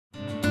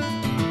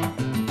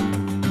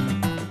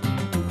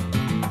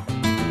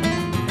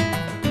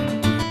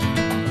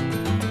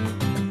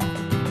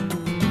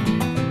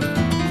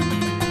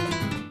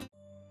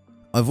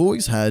I've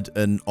always had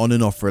an on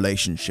and off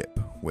relationship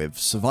with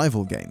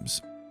survival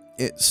games.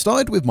 It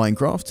started with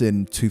Minecraft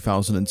in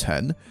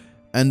 2010,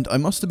 and I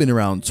must have been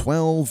around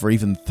 12 or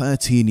even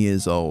 13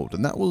 years old,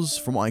 and that was,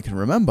 from what I can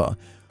remember,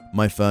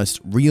 my first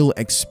real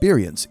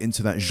experience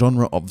into that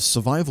genre of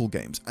survival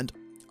games, and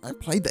I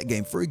played that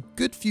game for a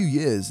good few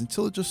years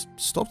until it just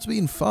stopped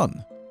being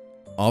fun.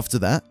 After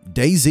that,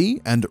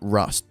 DayZ and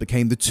Rust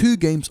became the two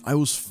games I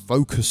was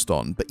focused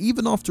on, but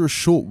even after a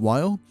short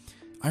while,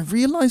 I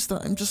realized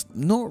that I'm just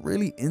not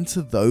really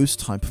into those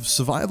type of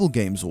survival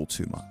games all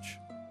too much.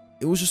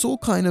 It was just all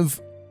kind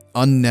of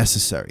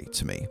unnecessary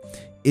to me.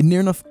 In near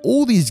enough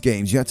all these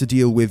games, you had to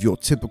deal with your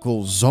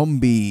typical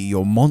zombie,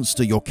 your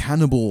monster, your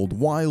cannibal,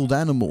 wild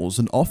animals,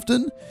 and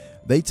often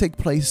they take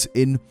place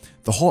in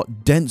the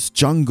hot, dense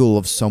jungle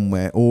of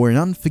somewhere or an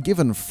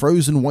unforgiven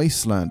frozen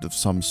wasteland of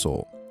some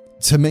sort.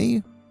 To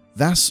me,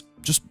 that's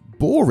just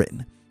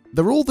boring.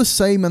 They're all the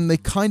same and they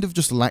kind of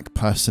just lack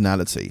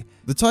personality.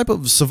 The type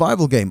of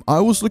survival game I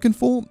was looking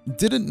for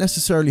didn't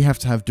necessarily have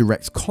to have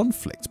direct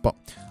conflict, but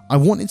I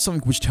wanted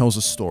something which tells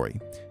a story,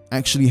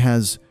 actually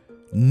has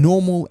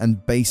normal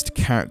and based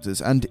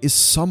characters, and is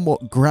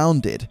somewhat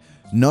grounded.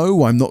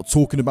 No, I'm not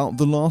talking about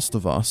The Last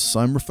of Us,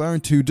 I'm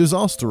referring to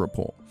Disaster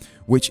Report,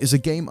 which is a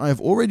game I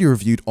have already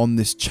reviewed on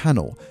this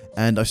channel,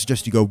 and I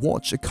suggest you go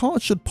watch. A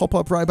card should pop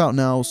up right about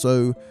now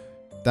so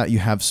that you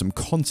have some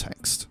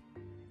context.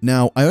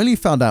 Now, I only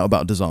found out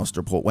about Disaster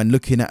Report when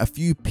looking at a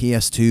few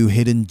PS2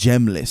 hidden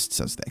gem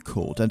lists, as they're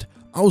called, and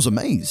I was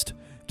amazed.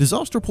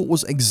 Disaster Report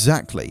was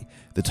exactly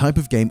the type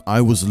of game I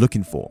was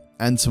looking for,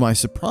 and to my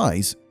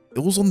surprise, it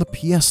was on the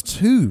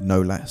PS2,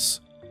 no less.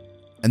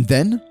 And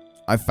then,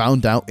 I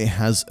found out it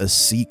has a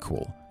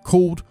sequel,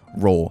 called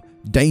Raw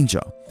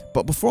Danger.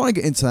 But before I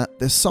get into that,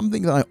 there's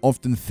something that I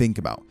often think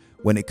about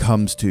when it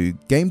comes to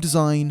game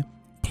design,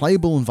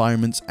 playable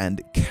environments,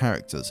 and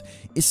characters.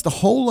 It's the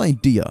whole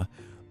idea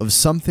of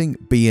something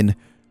being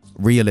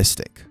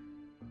realistic.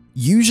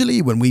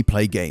 Usually when we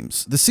play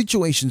games, the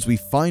situations we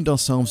find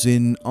ourselves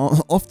in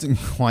are often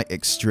quite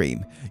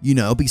extreme. You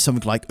know, it'll be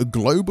something like a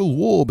global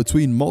war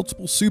between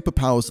multiple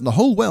superpowers and the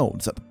whole world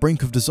is at the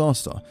brink of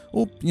disaster,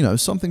 or, you know,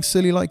 something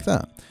silly like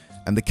that.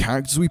 And the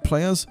characters we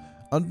play as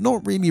are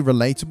not really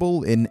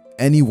relatable in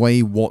any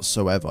way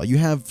whatsoever. You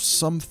have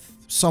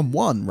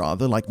someone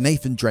like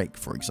Nathan Drake,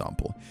 for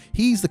example.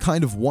 He's the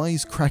kind of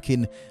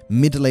wisecracking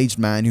middle-aged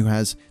man who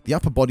has the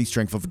upper body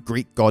strength of a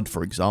Greek god,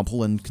 for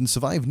example, and can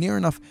survive near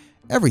enough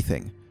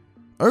everything.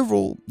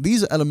 Overall,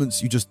 these are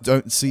elements you just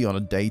don't see on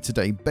a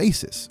day-to-day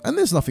basis, and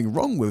there's nothing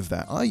wrong with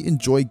that. I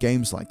enjoy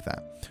games like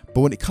that.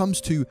 But when it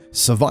comes to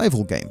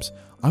survival games,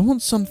 I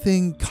want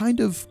something kind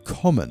of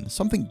common,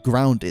 something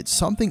grounded,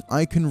 something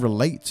I can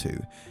relate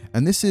to.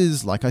 And this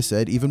is, like I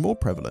said, even more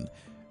prevalent.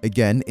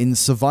 Again, in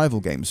survival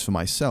games for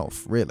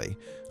myself, really.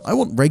 I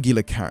want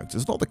regular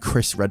characters, not the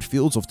Chris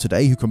Redfields of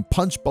today who can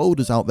punch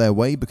boulders out their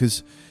way,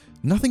 because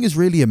nothing is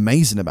really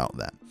amazing about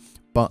that.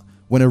 But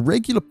when a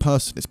regular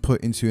person is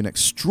put into an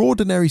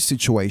extraordinary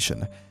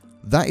situation,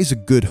 that is a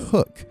good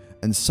hook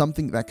and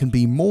something that can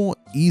be more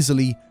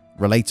easily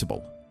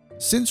relatable.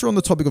 Since we're on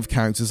the topic of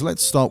characters,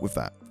 let's start with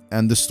that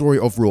and the story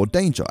of Raw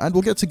Danger, and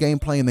we'll get to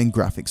gameplay and then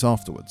graphics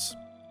afterwards.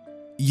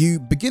 You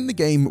begin the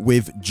game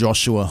with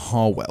Joshua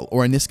Harwell,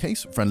 or in this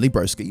case, Friendly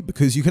Broski,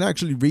 because you can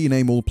actually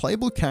rename all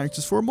playable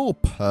characters for a more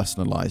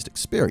personalized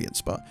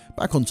experience. But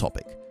back on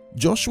topic.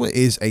 Joshua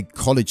is a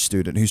college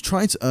student who's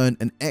trying to earn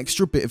an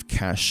extra bit of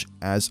cash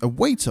as a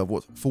waiter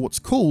for what's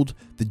called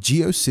the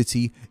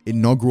GeoCity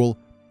Inaugural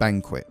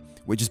Banquet,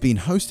 which is being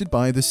hosted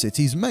by the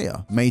city's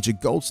mayor, Major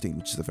Goldstein,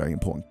 which is a very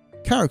important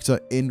character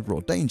in Raw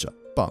Danger.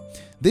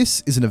 But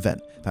this is an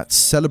event that's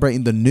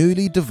celebrating the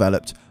newly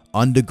developed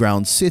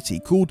underground city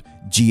called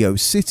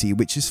GeoCity,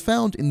 which is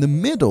found in the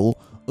middle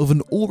of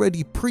an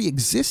already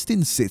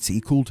pre-existing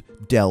city called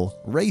Del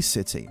Rey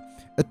City.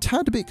 A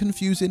tad bit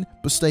confusing,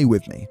 but stay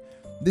with me.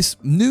 This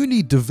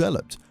newly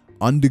developed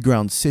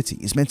underground city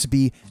is meant to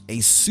be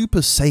a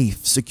super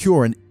safe,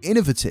 secure, and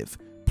innovative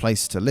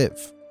place to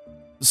live.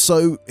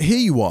 So here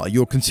you are,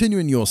 you're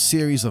continuing your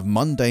series of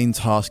mundane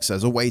tasks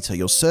as a waiter,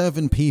 you're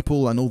serving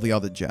people and all the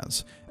other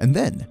jazz, and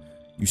then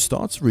you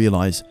start to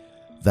realize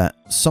that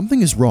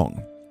something is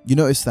wrong. You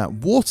notice that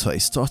water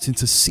is starting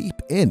to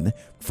seep in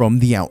from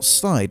the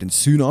outside, and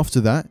soon after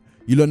that,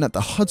 you learn that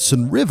the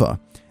Hudson River,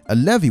 a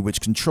levee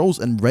which controls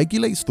and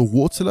regulates the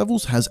water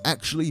levels, has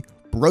actually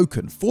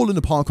broken, fallen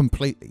apart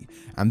completely.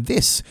 And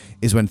this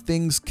is when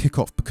things kick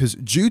off, because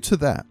due to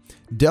that,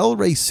 Del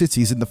Rey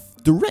City is in the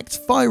direct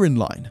firing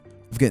line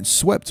of getting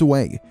swept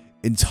away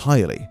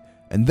entirely.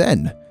 And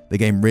then the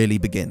game really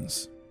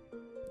begins.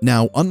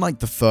 Now, unlike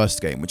the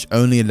first game, which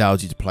only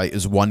allows you to play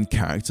as one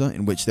character,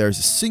 in which there is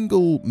a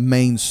single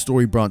main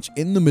story branch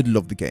in the middle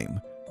of the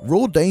game,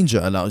 Raw Danger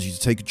allows you to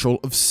take control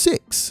of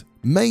 6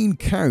 main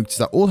characters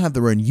that all have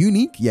their own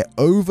unique yet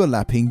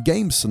overlapping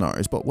game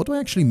scenarios. But what do I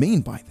actually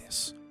mean by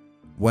this?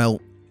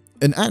 Well,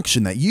 an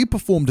action that you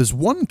performed as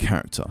one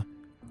character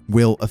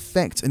will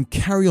affect and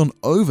carry on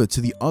over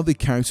to the other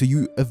character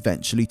you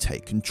eventually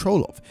take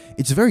control of.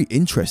 It's a very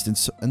interesting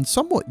and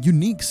somewhat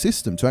unique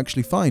system to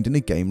actually find in a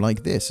game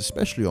like this,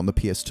 especially on the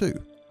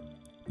PS2.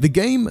 The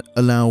game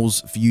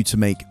allows for you to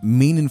make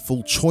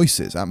meaningful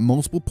choices at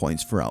multiple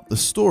points throughout the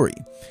story.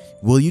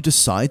 Will you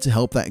decide to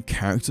help that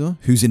character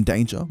who's in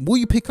danger? Will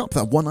you pick up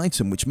that one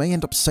item which may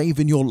end up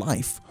saving your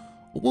life?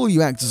 Or will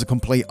you act as a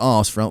complete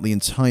arse throughout the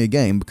entire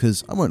game?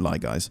 Because I won't lie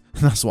guys,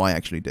 that's what I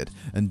actually did,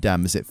 and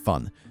damn is it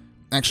fun.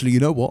 Actually, you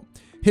know what?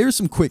 Here are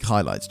some quick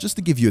highlights just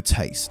to give you a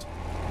taste.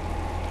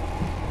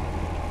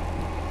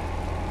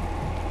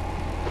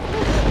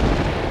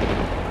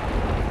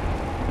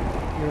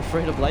 You're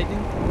afraid of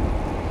lightning?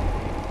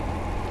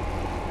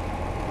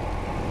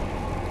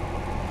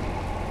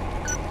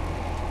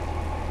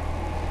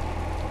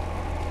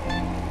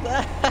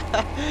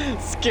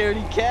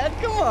 Scaredy cat,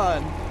 come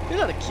on! You're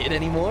not a kid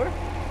anymore.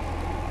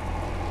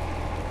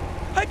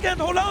 I can't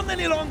hold on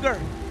any longer!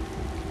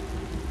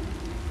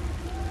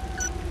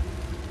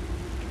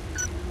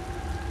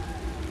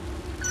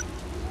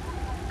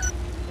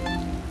 I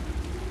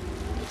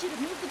need you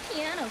to move the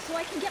piano so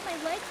I can get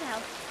my legs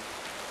out.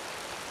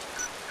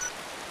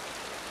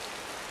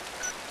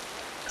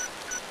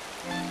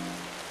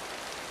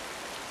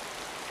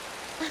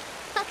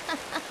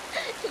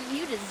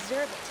 You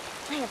deserve it.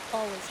 I have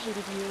always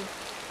hated you.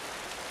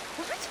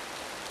 What?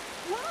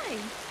 Why?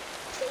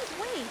 Please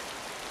wait.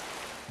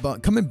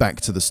 But coming back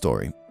to the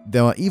story,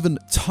 there are even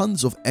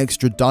tons of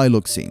extra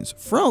dialogue scenes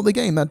throughout the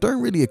game that don't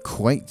really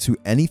equate to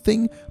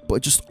anything,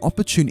 but just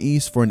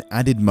opportunities for an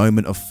added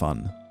moment of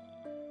fun.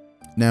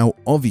 Now,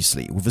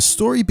 obviously, with a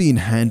story being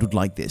handled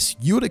like this,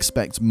 you would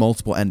expect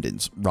multiple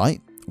endings,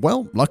 right?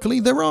 Well, luckily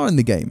there are in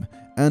the game.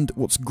 And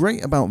what's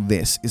great about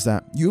this is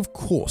that you of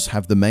course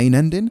have the main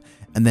ending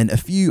and then a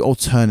few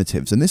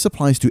alternatives, and this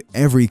applies to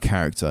every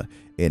character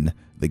in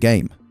the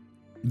game.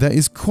 There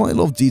is quite a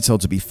lot of detail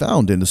to be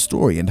found in the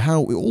story, and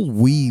how it all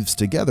weaves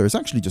together is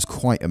actually just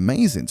quite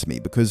amazing to me,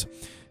 because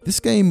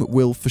this game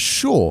will for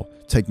sure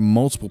take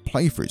multiple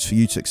playthroughs for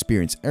you to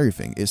experience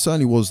everything. It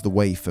certainly was the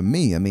way for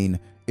me. I mean,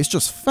 it's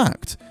just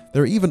fact.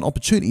 There are even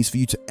opportunities for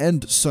you to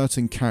end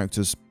certain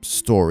characters'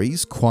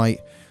 stories quite,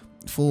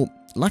 for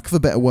lack of a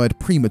better word,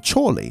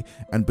 prematurely,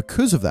 and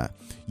because of that,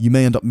 you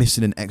may end up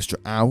missing an extra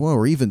hour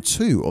or even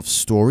 2 of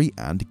story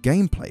and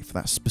gameplay for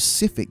that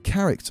specific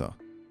character.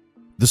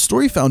 The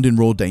story found in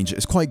Raw Danger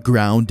is quite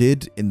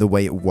grounded in the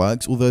way it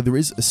works, although there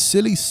is a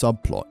silly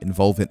subplot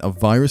involving a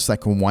virus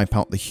that can wipe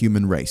out the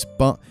human race,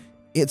 but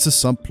it's a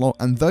subplot,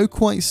 and though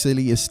quite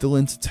silly, is still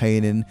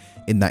entertaining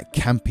in that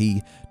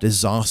campy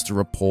disaster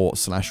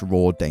report /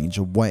 Raw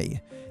Danger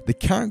way. The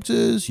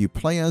characters you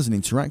play as and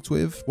interact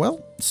with,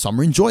 well, some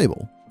are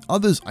enjoyable,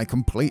 others I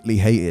completely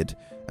hated,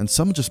 and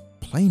some are just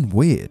plain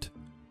weird.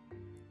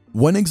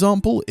 One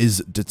example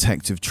is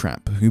Detective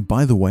Trap, who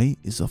by the way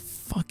is a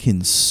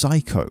fucking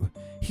psycho.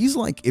 He's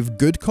like if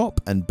Good Cop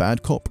and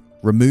Bad Cop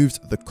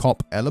removed the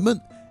cop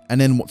element, and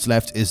then what's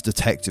left is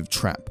Detective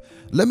Trap.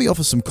 Let me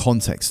offer some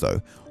context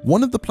though.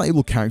 One of the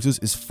playable characters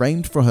is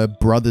framed for her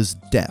brother's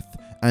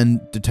death, and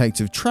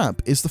Detective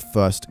Trap is the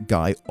first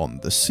guy on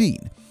the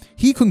scene.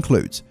 He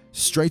concludes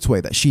straight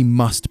away that she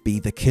must be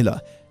the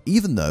killer,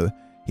 even though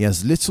he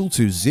has little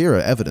to zero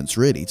evidence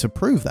really to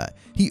prove that.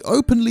 He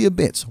openly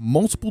admits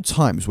multiple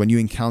times when you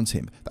encounter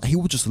him that he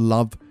will just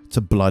love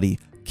to bloody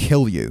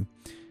kill you.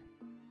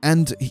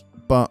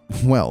 But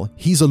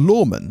he's a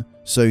lawman,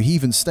 so he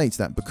even states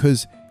that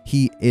because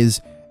he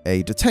is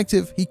a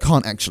detective, he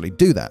can't actually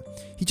do that.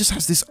 He just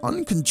has this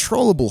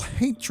uncontrollable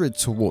hatred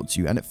towards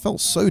you, and it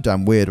felt so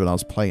damn weird when I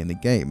was playing the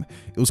game.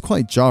 It was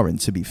quite jarring,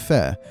 to be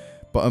fair.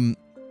 But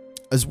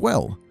as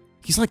well,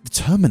 he's like the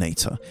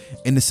Terminator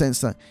in the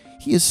sense that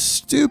he is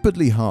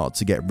stupidly hard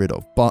to get rid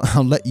of, but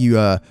I'll let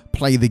you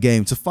play the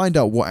game to find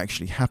out what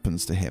actually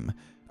happens to him.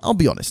 I'll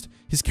be honest,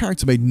 his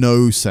character made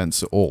no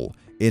sense at all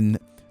in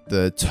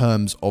the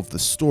terms of the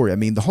story. I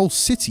mean, the whole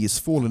city is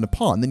falling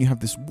apart, and then you have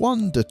this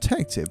one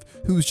detective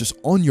who's just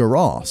on your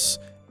ass.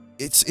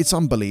 It's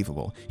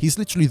unbelievable. He's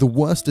literally the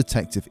worst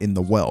detective in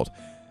the world.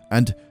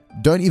 And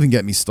don't even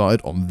get me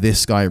started on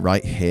this guy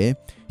right here.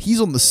 He's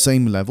on the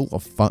same level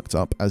of fucked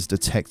up as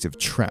Detective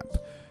Trap.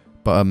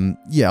 But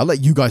yeah, I'll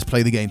let you guys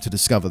play the game to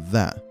discover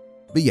that.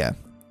 But yeah,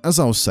 as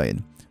I was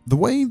saying, the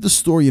way the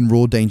story in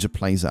Raw Danger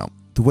plays out,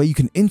 the way you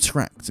can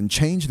interact and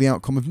change the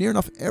outcome of near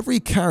enough every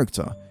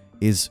character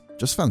is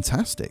just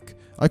fantastic.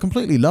 I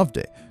completely loved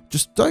it.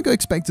 Just don't go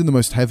expecting the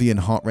most heavy and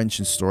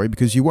heart-wrenching story,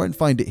 because you won't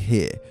find it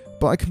here,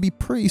 but I can be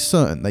pretty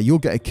certain that you'll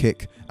get a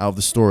kick out of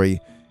the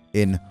story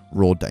in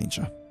Raw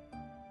Danger.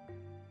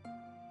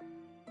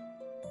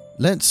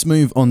 Let's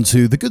move on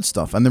to the good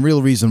stuff and the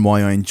real reason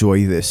why I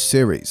enjoy this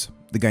series,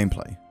 the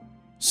gameplay.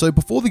 So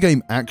before the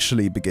game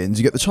actually begins,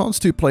 you get the chance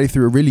to play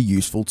through a really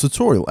useful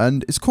tutorial,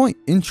 and it's quite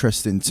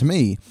interesting to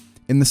me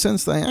in the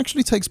sense that it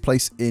actually takes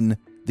place in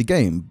the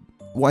game.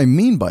 What I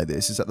mean by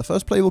this is that the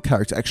first playable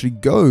character actually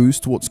goes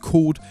to what's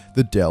called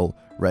the Del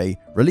Rey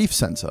Relief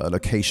Center, a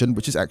location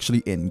which is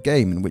actually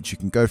in-game, in which you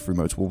can go through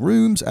multiple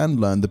rooms and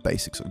learn the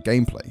basics of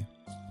gameplay.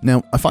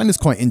 Now, I find this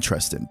quite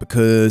interesting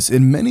because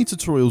in many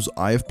tutorials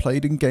I have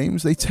played in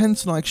games, they tend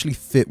to not actually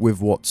fit with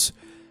what's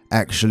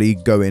actually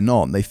going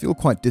on. They feel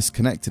quite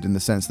disconnected in the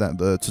sense that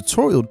the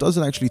tutorial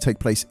doesn't actually take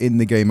place in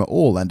the game at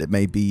all, and it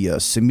may be a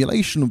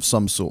simulation of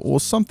some sort or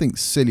something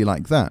silly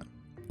like that.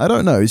 I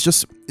don't know,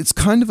 it's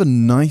kind of a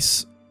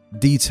nice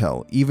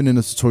detail, even in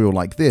a tutorial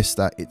like this,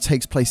 that it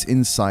takes place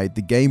inside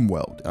the game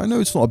world. I know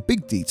it's not a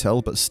big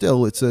detail, but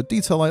still, it's a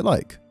detail I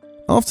like.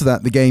 After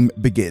that, the game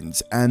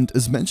begins, and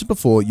as mentioned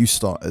before, you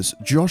start as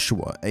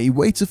Joshua, a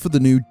waiter for the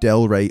new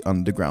Del Rey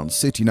underground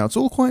city. Now, it's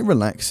all quite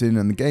relaxing,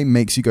 and the game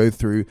makes you go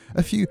through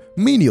a few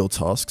menial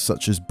tasks,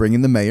 such as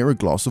bringing the mayor a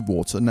glass of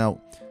water. Now,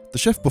 the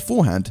chef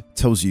beforehand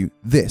tells you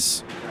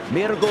this.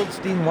 Mayor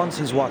Goldstein wants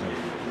his water.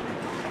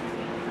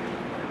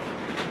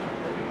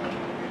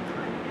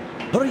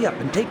 Hurry up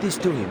and take this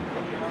to him.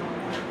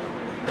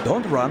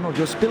 Don't run or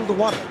you'll spill the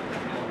water.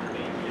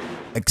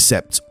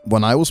 Except,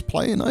 when I was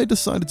playing, I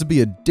decided to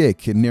be a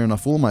dick in near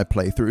enough all my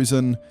playthroughs,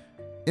 and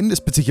in this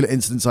particular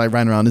instance I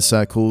ran around in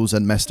circles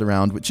and messed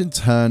around, which in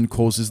turn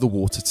causes the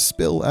water to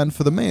spill and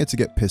for the mayor to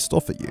get pissed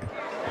off at you.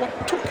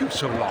 What took you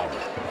so long?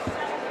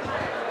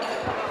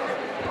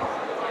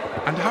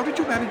 And how did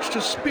you manage to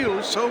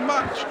spill so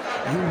much?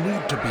 You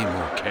need to be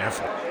more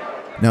careful.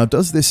 Now,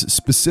 does this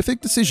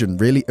specific decision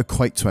really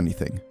equate to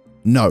anything?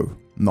 No.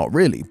 Not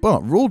really, but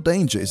Raw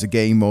Danger is a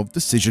game of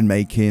decision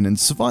making and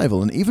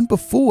survival, and even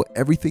before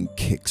everything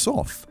kicks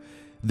off,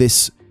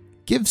 this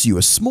gives you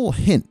a small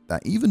hint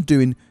that even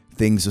doing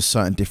things a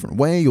certain different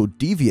way or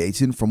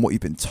deviating from what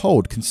you've been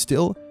told can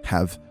still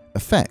have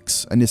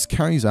effects, and this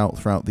carries out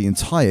throughout the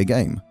entire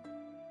game.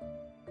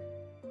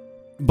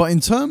 But in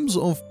terms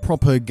of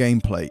proper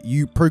gameplay,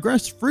 you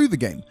progress through the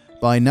game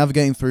by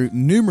navigating through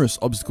numerous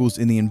obstacles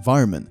in the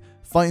environment,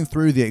 fighting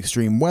through the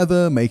extreme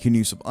weather, making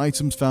use of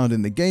items found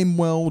in the game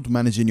world,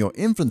 managing your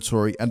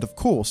inventory, and of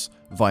course,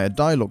 via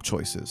dialogue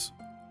choices.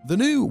 The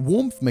new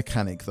warmth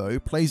mechanic, though,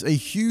 plays a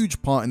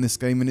huge part in this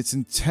game, and it's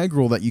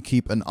integral that you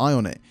keep an eye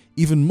on it,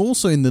 even more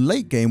so in the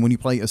late game when you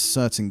play as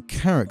certain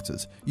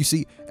characters. You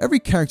see, every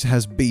character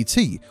has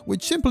BT,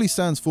 which simply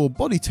stands for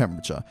body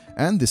temperature,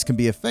 and this can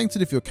be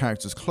affected if your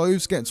character's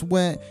clothes gets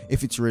wet,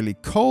 if it's really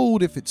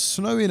cold, if it's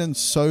snowing, and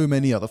so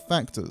many other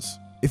factors.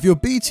 If your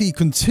BT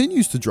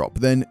continues to drop,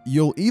 then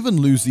you'll even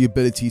lose the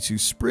ability to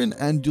sprint,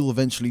 and you'll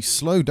eventually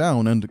slow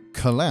down and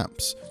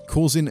collapse,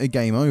 causing a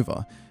game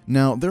over.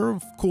 Now, there are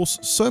of course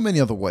so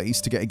many other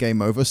ways to get a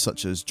game over,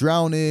 such as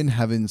drowning,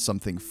 having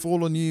something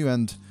fall on you,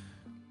 and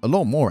a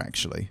lot more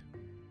actually.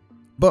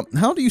 But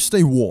how do you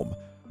stay warm?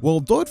 Well,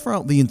 dotted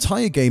throughout the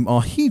entire game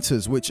are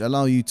heaters which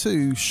allow you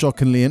to,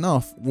 shockingly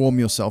enough, warm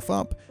yourself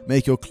up,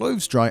 make your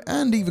clothes dry,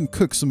 and even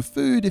cook some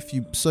food if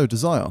you so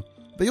desire.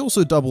 They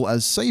also double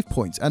as save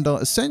points and are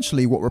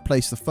essentially what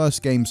replaced the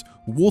first game's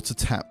water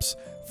taps.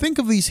 Think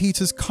of these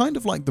heaters kind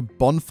of like the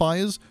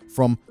bonfires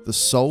from the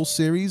Soul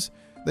series.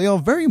 They are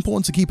very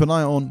important to keep an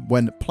eye on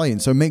when playing,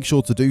 so make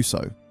sure to do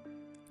so.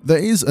 There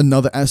is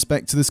another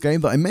aspect to this game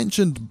that I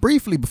mentioned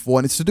briefly before,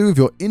 and it's to do with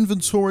your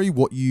inventory,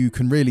 what you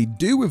can really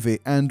do with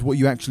it, and what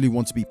you actually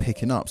want to be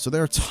picking up. So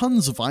there are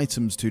tons of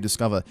items to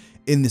discover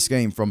in this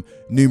game, from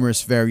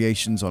numerous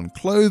variations on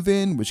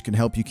clothing, which can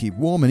help you keep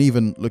warm and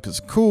even look as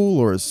cool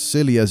or as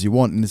silly as you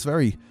want in this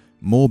very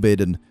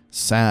morbid and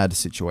sad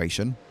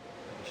situation.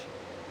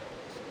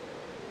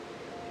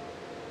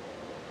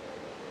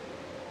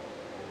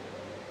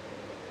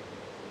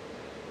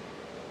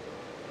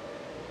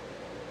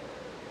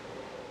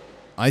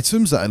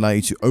 Items that allow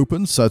you to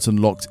open certain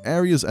locked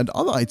areas, and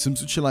other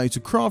items which allow you to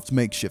craft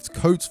makeshift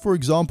coats, for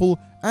example,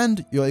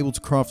 and you're able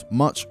to craft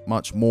much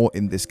more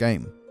in this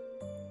game.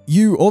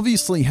 You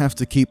obviously have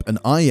to keep an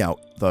eye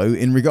out though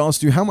in regards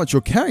to how much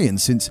you're carrying,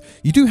 since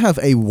you do have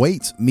a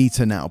weight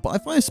meter now, but I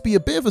find this to be a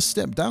bit of a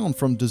step down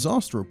from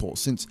Disaster Report,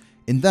 since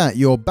in that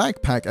your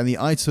backpack and the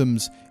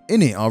items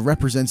in it are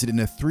represented in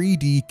a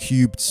 3D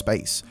cubed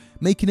space,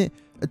 making it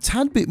a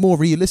tad bit more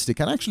realistic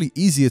and actually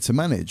easier to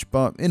manage,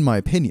 but in my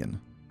opinion.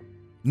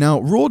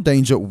 Now, Raw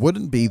Danger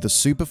wouldn't be the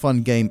super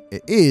fun game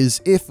it is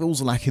if it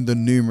was lacking the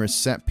numerous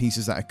set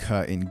pieces that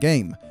occur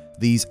in-game.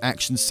 These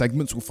action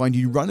segments will find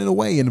you running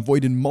away and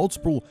avoiding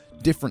multiple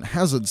different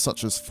hazards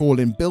such as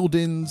falling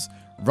buildings,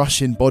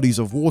 rushing bodies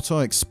of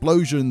water,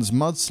 explosions,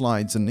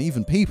 mudslides, and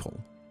even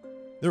people.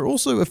 There are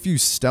also a few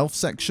stealth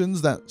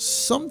sections that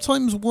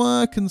sometimes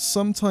work and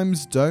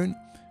sometimes don't.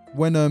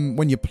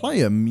 When you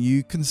play them,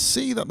 you can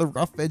see that the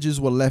rough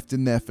edges were left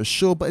in there for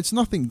sure, but it's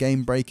nothing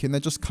game-breaking,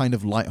 they're just kind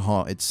of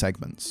light-hearted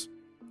segments.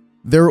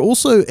 There are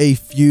also a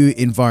few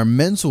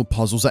environmental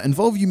puzzles that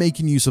involve you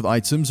making use of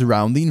items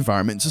around the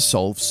environment to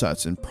solve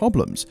certain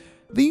problems.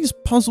 These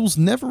puzzles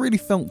never really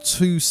felt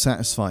too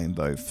satisfying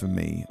though for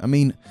me. I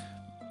mean,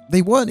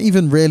 they weren't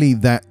even really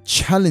that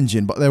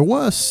challenging, but there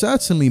were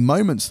certainly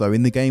moments though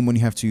in the game when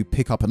you have to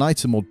pick up an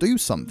item or do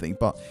something,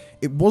 but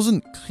it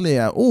wasn't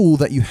clear at all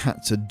that you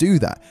had to do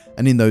that.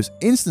 And in those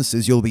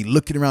instances, you'll be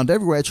looking around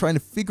everywhere trying to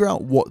figure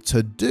out what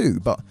to do.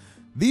 But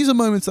these are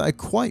moments that are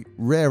quite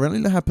rare and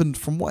only happened,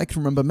 from what I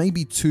can remember,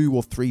 maybe 2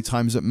 or 3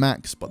 times at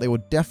max, but they were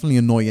definitely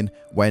annoying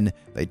when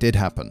they did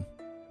happen.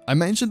 I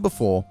mentioned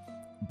before,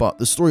 but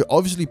the story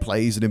obviously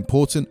plays an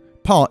important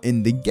part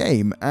in the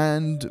game,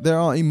 and there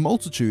are a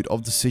multitude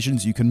of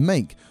decisions you can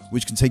make,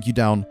 which can take you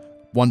down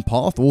one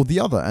path or the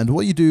other, and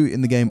what you do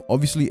in the game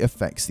obviously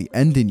affects the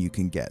ending you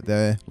can get.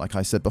 There, like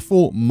I said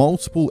before,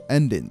 multiple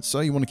endings, so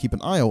you want to keep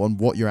an eye out on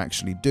what you're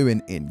actually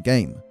doing in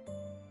game.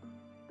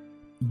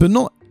 But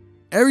not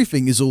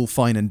everything is all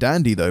fine and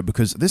dandy though,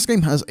 because this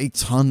game has a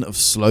ton of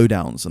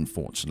slowdowns,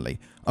 unfortunately.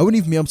 I wouldn't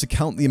even be able to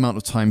count the amount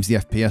of times the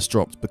FPS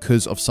dropped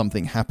because of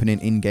something happening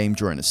in-game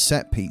during a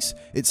set piece.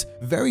 It's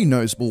very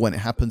noticeable when it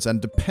happens,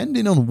 and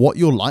depending on what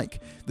you're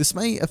like, this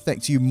may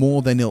affect you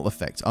more than it'll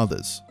affect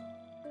others.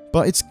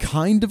 But it's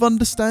kind of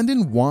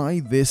understanding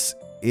why this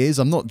is.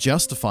 I'm not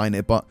justifying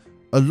it, but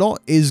a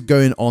lot is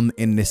going on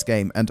in this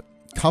game, and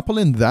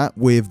coupling that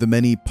with the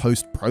many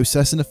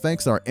post-processing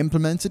effects that are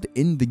implemented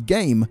in the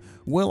game,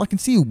 well, I can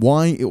see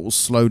why it will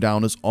slow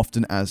down as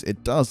often as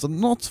it does. And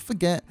not to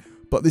forget,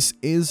 but this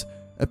is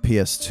a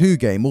PS2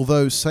 game,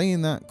 although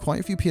saying that,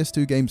 quite a few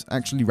PS2 games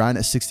actually ran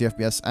at 60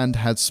 FPS and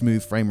had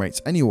smooth frame rates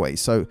anyway,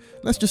 so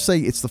let's just say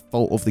it's the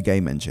fault of the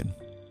game engine.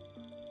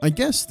 I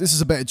guess this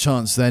is a better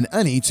chance than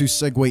any to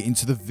segue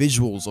into the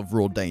visuals of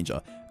Raw Danger,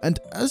 and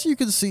as you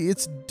can see,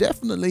 it's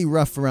definitely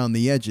rough around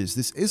the edges.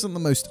 This isn't the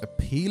most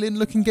appealing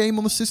looking game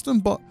on the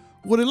system, but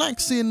what it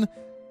lacks in,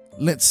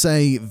 let's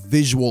say,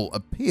 visual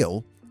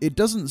appeal, it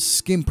doesn't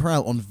skimp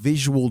out on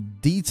visual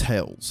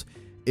details,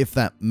 if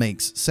that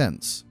makes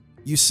sense.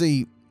 You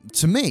see,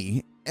 to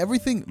me,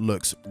 everything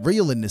looks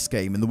real in this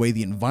game, in the way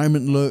the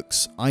environment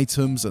looks,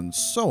 items, and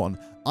so on.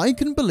 I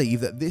can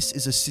believe that this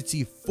is a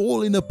city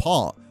falling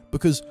apart,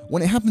 because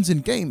when it happens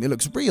in game, it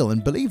looks real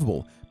and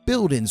believable.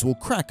 Buildings will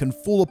crack and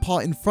fall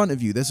apart in front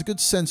of you. There's a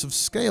good sense of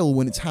scale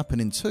when it's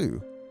happening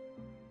too.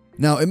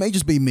 Now, it may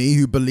just be me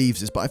who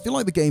believes this, but I feel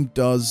like the game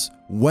does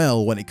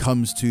well when it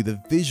comes to the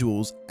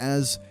visuals,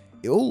 as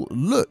it all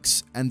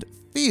looks and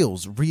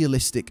feels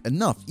realistic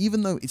enough,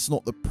 even though it's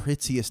not the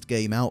prettiest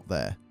game out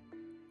there.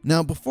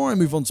 Now, before I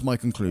move on to my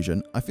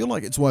conclusion, I feel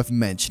like it's worth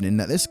mentioning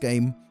that this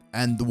game,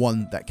 and the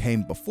one that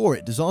came before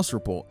it, Disaster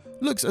Report,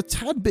 looks a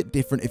tad bit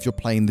different if you're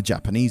playing the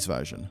Japanese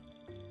version.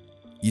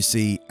 You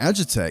see,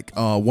 Agitech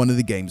are one of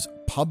the game's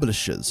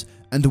publishers,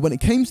 and when it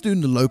came to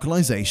doing the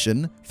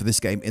localization for this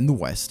game in the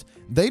West,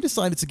 they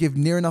decided to give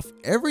near enough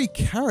every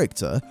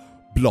character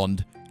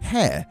blonde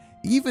hair,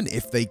 even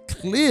if they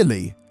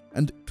clearly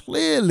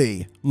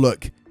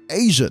look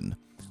Asian,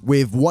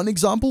 with one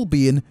example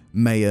being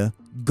Mayor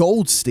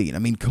Goldstein. I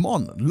mean, come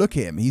on, look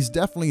at him. He's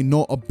definitely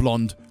not a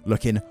blonde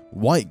looking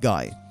white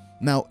guy.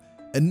 Now,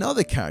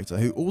 another character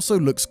who also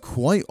looks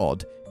quite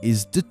odd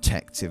is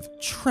Detective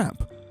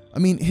Trapp. I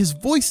mean, his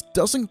voice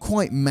doesn't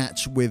quite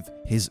match with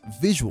his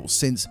visuals,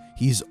 since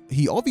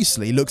he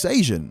obviously looks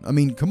Asian. I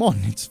mean, come on,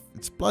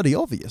 it's bloody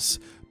obvious.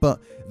 But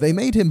they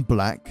made him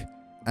black,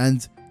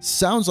 and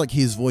sounds like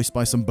he's voiced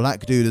by some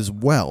black dude as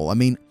well. I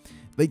mean,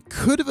 they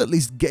could have at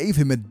least gave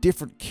him a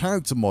different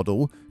character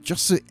model,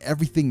 just so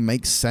everything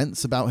makes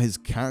sense about his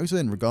character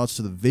in regards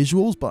to the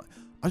visuals, but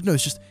I don't know,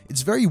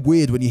 it's very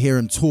weird when you hear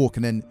him talk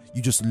and then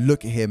you just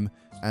look at him,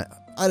 and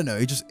I don't know,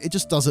 it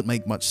just doesn't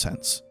make much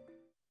sense.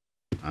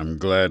 I'm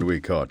glad we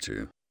caught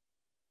you.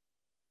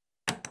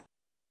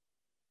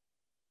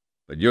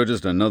 But you're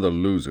just another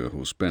loser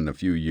who'll spend a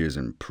few years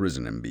in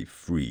prison and be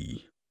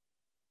free.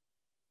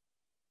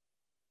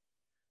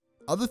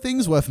 Other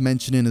things worth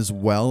mentioning as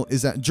well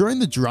is that during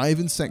the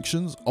driving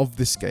sections of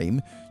this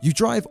game, you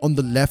drive on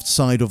the left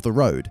side of the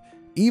road,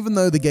 even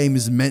though the game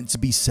is meant to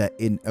be set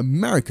in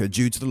America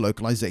due to the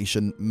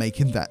localization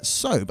making that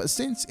so, but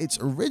since it's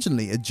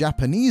originally a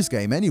Japanese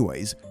game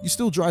anyways, you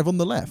still drive on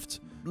the left.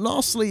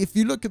 Lastly, if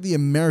you look at the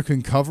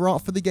American cover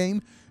art for the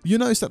game, you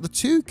notice that the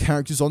two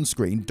characters on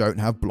screen don't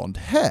have blonde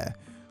hair,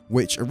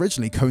 which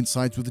originally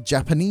coincides with the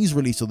Japanese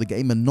release of the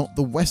game and not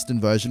the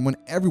Western version when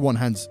everyone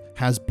has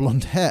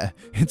blonde hair.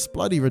 It's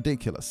bloody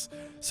ridiculous.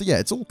 So yeah,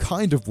 it's all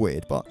kind of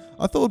weird, but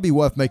I thought it'd be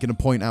worth making a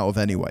point out of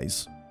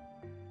anyways.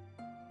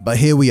 But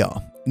here we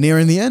are,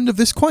 nearing the end of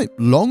this quite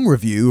long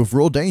review of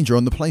Raw Danger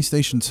on the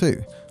PlayStation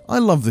 2. I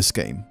love this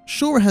game.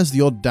 Sure, it has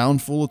the odd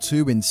downfall or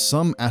two in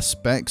some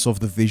aspects of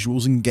the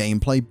visuals and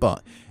gameplay,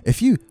 but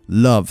if you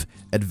love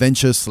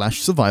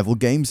adventure/survival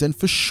games, then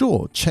for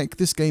sure check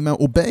this game out,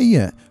 or better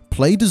yet,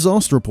 play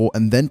Disaster Report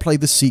and then play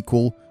the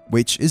sequel,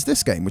 which is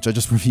this game, which I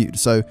just reviewed,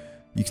 so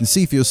you can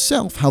see for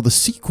yourself how the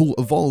sequel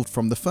evolved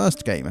from the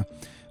first game.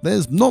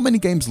 There's not many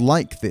games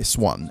like this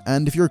one,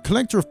 and if you're a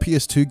collector of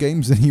PS2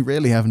 games, then you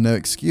really have no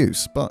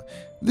excuse. But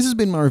this has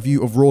been my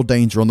review of Raw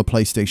Danger on the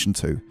PlayStation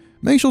 2.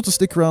 Make sure to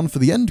stick around for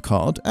the end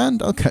card,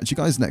 and I'll catch you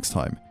guys next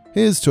time.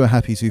 Here's to a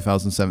happy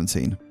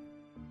 2017.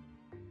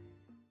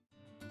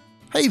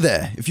 Hey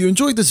there, if you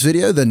enjoyed this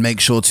video then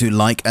make sure to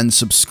like and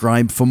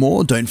subscribe for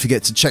more. Don't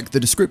forget to check the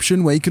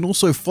description where you can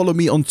also follow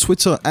me on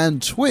Twitter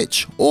and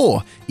Twitch,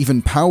 or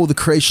even power the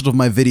creation of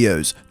my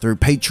videos through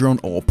Patreon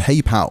or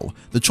PayPal.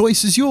 The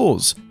choice is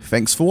yours.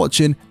 Thanks for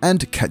watching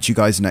and catch you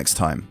guys next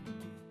time.